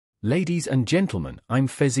Ladies and gentlemen, I'm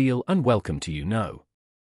Fazeel and welcome to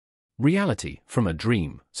Reality from a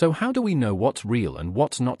Dream. So how do we know what's real and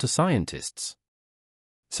what's not to scientists?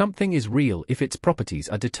 Something is real if its properties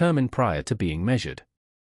are determined prior to being measured.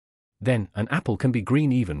 Then, an apple can be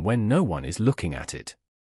green even when no one is looking at it.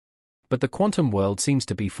 But the quantum world seems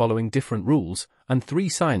to be following different rules, and 3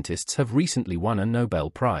 scientists have recently won a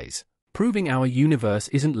Nobel Prize, proving our universe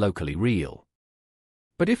isn't locally real.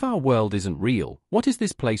 But if our world isn't real, what is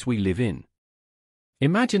this place we live in?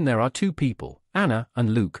 Imagine there are 2 people, Anna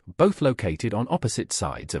and Luke, both located on opposite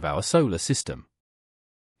sides of our solar system.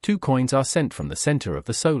 2 coins are sent from the center of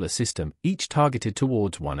the solar system, each targeted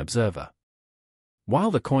towards one observer.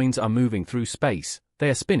 While the coins are moving through space,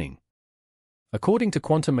 they are spinning. According to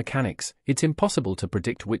quantum mechanics, it's impossible to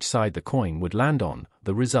predict which side the coin would land on.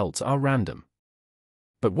 The results are random.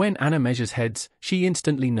 But when Anna measures heads, she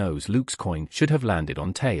instantly knows Luke's coin should have landed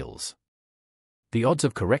on tails. The odds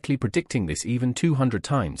of correctly predicting this even 200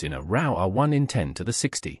 times in a row are 1 in 10 to the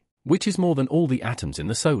 60, which is more than all the atoms in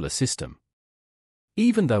the solar system.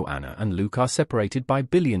 Even though Anna and Luke are separated by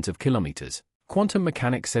billions of kilometers, quantum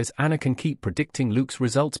mechanics says Anna can keep predicting Luke's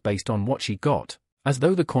results based on what she got, as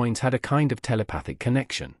though the coins had a kind of telepathic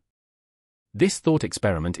connection. This thought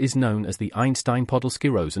experiment is known as the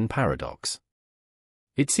Einstein-Podolsky-Rosen paradox.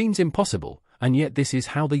 It seems impossible, and yet this is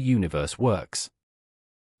how the universe works.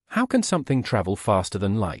 How can something travel faster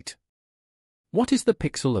than light? What is the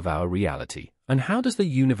pixel of our reality, and how does the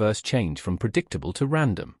universe change from predictable to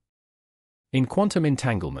random? In quantum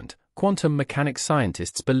entanglement, quantum mechanics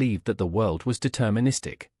scientists believed that the world was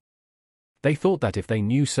deterministic. They thought that if they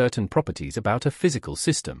knew certain properties about a physical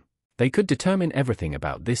system, they could determine everything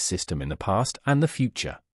about this system in the past and the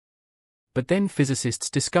future. But then physicists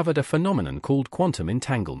discovered a phenomenon called quantum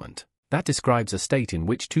entanglement, that describes a state in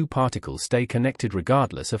which 2 particles stay connected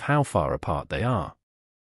regardless of how far apart they are.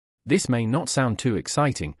 This may not sound too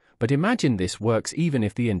exciting, but imagine this works even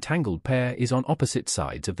if the entangled pair is on opposite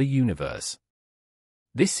sides of the universe.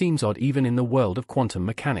 This seems odd even in the world of quantum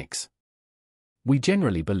mechanics. We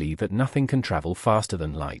generally believe that nothing can travel faster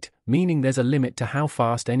than light, meaning there's a limit to how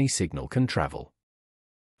fast any signal can travel.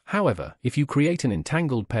 However, if you create an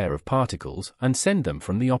entangled pair of particles and send them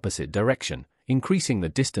from the opposite direction, increasing the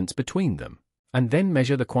distance between them, and then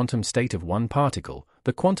measure the quantum state of one particle,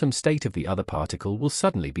 the quantum state of the other particle will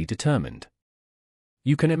suddenly be determined.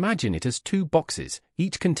 You can imagine it as 2 boxes,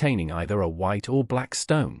 each containing either a white or black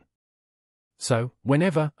stone. So,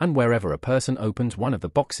 whenever and wherever a person opens one of the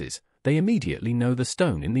boxes, they immediately know the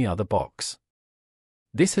stone in the other box.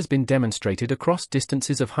 This has been demonstrated across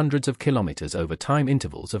distances of hundreds of kilometers over time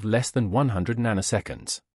intervals of less than 100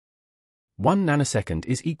 nanoseconds. 1 nanosecond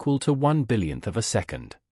is equal to 1/1000th of a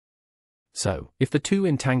second. So, if the 2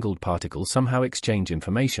 entangled particles somehow exchange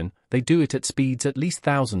information, they do it at speeds at least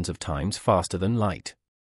thousands of times faster than light.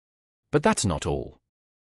 But that's not all.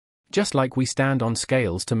 Just like we stand on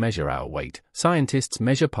scales to measure our weight, scientists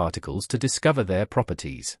measure particles to discover their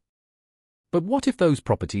properties. But what if those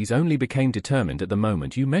properties only became determined at the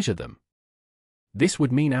moment you measure them? This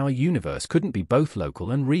would mean our universe couldn't be both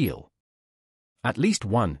local and real. At least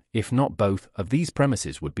one, if not both, of these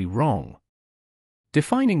premises would be wrong.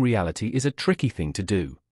 Defining reality is a tricky thing to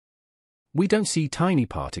do. We don't see tiny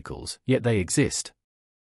particles, yet they exist.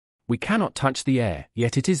 We cannot touch the air,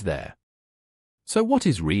 yet it is there. So what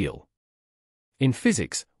is real? In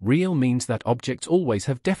physics, real means that objects always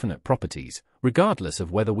have definite properties, regardless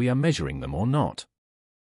of whether we are measuring them or not.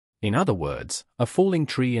 In other words, a falling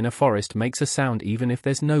tree in a forest makes a sound even if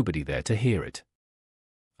there's nobody there to hear it.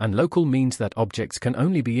 And local means that objects can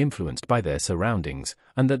only be influenced by their surroundings,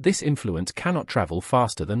 and that this influence cannot travel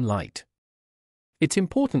faster than light. It's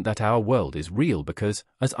important that our world is real because,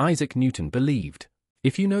 as Isaac Newton believed,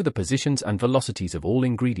 if you know the positions and velocities of all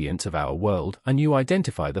ingredients of our world and you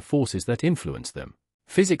identify the forces that influence them,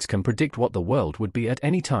 physics can predict what the world would be at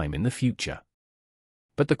any time in the future.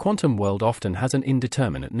 But the quantum world often has an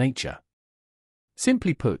indeterminate nature.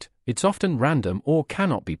 Simply put, it's often random or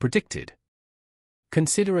cannot be predicted.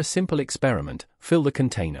 Consider a simple experiment: fill the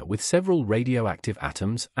container with several radioactive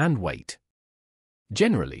atoms and wait.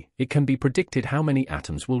 Generally, it can be predicted how many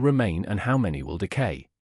atoms will remain and how many will decay.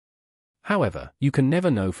 However, you can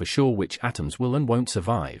never know for sure which atoms will and won't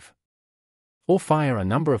survive. Or fire a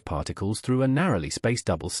number of particles through a narrowly spaced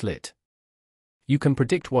double slit. You can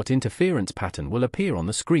predict what interference pattern will appear on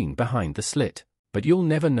the screen behind the slit, but you'll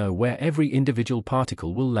never know where every individual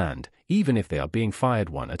particle will land, even if they are being fired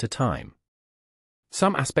one at a time.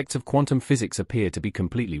 Some aspects of quantum physics appear to be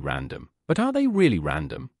completely random, but are they really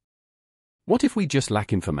random? What if we just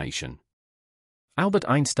lack information? Albert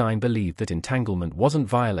Einstein believed that entanglement wasn't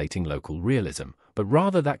violating local realism, but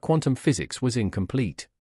rather that quantum physics was incomplete.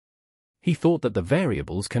 He thought that the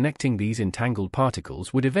variables connecting these entangled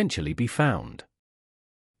particles would eventually be found.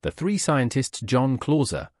 The three scientists John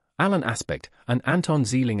Clauser, Alan Aspect, and Anton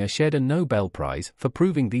Zeilinger shared a Nobel Prize for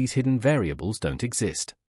proving these hidden variables don't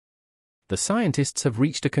exist. The scientists have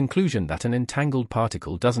reached a conclusion that an entangled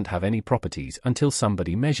particle doesn't have any properties until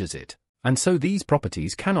somebody measures it, and so these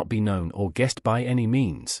properties cannot be known or guessed by any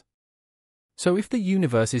means. So if the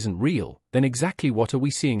universe isn't real, then exactly what are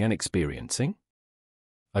we seeing and experiencing?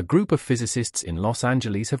 A group of physicists in Los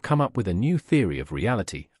Angeles have come up with a new theory of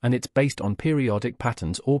reality, and it's based on periodic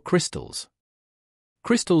patterns or crystals.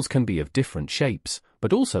 Crystals can be of different shapes,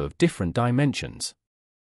 but also of different dimensions.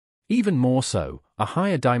 Even more so, a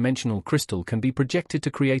higher dimensional crystal can be projected to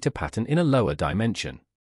create a pattern in a lower dimension.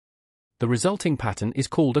 The resulting pattern is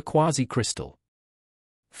called a quasi-crystal.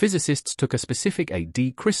 Physicists took a specific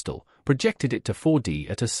 8D crystal, projected it to 4D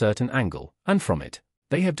at a certain angle, and from it,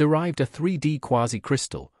 they have derived a 3D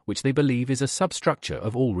quasi-crystal, which they believe is a substructure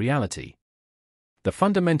of all reality. The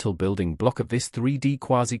fundamental building block of this 3D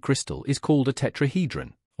quasi-crystal is called a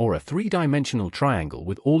tetrahedron, or a three-dimensional triangle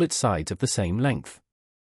with all its sides of the same length.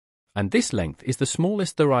 And this length is the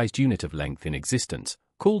smallest theorized unit of length in existence,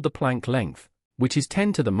 called the Planck length, which is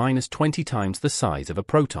 10 to the minus 20 times the size of a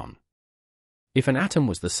proton. If an atom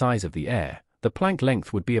was the size of the air, the Planck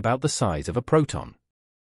length would be about the size of a proton.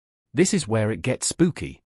 This is where it gets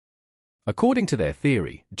spooky. According to their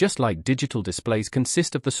theory, just like digital displays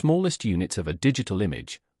consist of the smallest units of a digital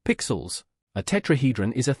image, pixels, a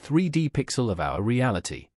tetrahedron is a 3D pixel of our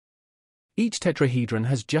reality. Each tetrahedron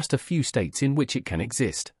has just a few states in which it can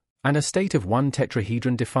exist, and a state of one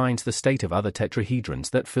tetrahedron defines the state of other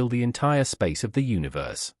tetrahedrons that fill the entire space of the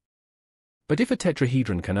universe. But if a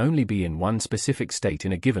tetrahedron can only be in one specific state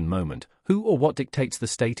in a given moment, who or what dictates the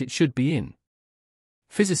state it should be in?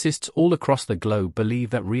 Physicists all across the globe believe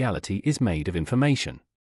that reality is made of information.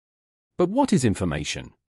 But what is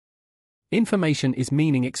information? Information is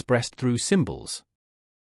meaning expressed through symbols.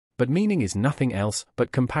 But meaning is nothing else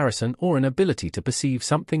but comparison or an ability to perceive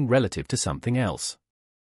something relative to something else.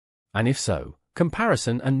 And if so,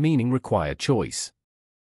 comparison and meaning require choice.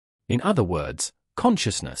 In other words,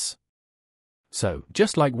 consciousness. So,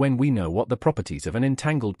 just like when we know what the properties of an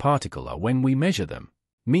entangled particle are when we measure them,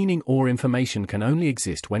 meaning or information can only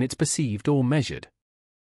exist when it's perceived or measured.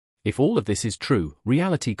 If all of this is true,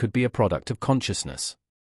 reality could be a product of consciousness.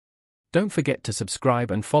 Don't forget to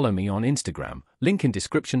subscribe and follow me on Instagram, link in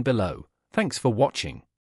description below. Thanks for watching.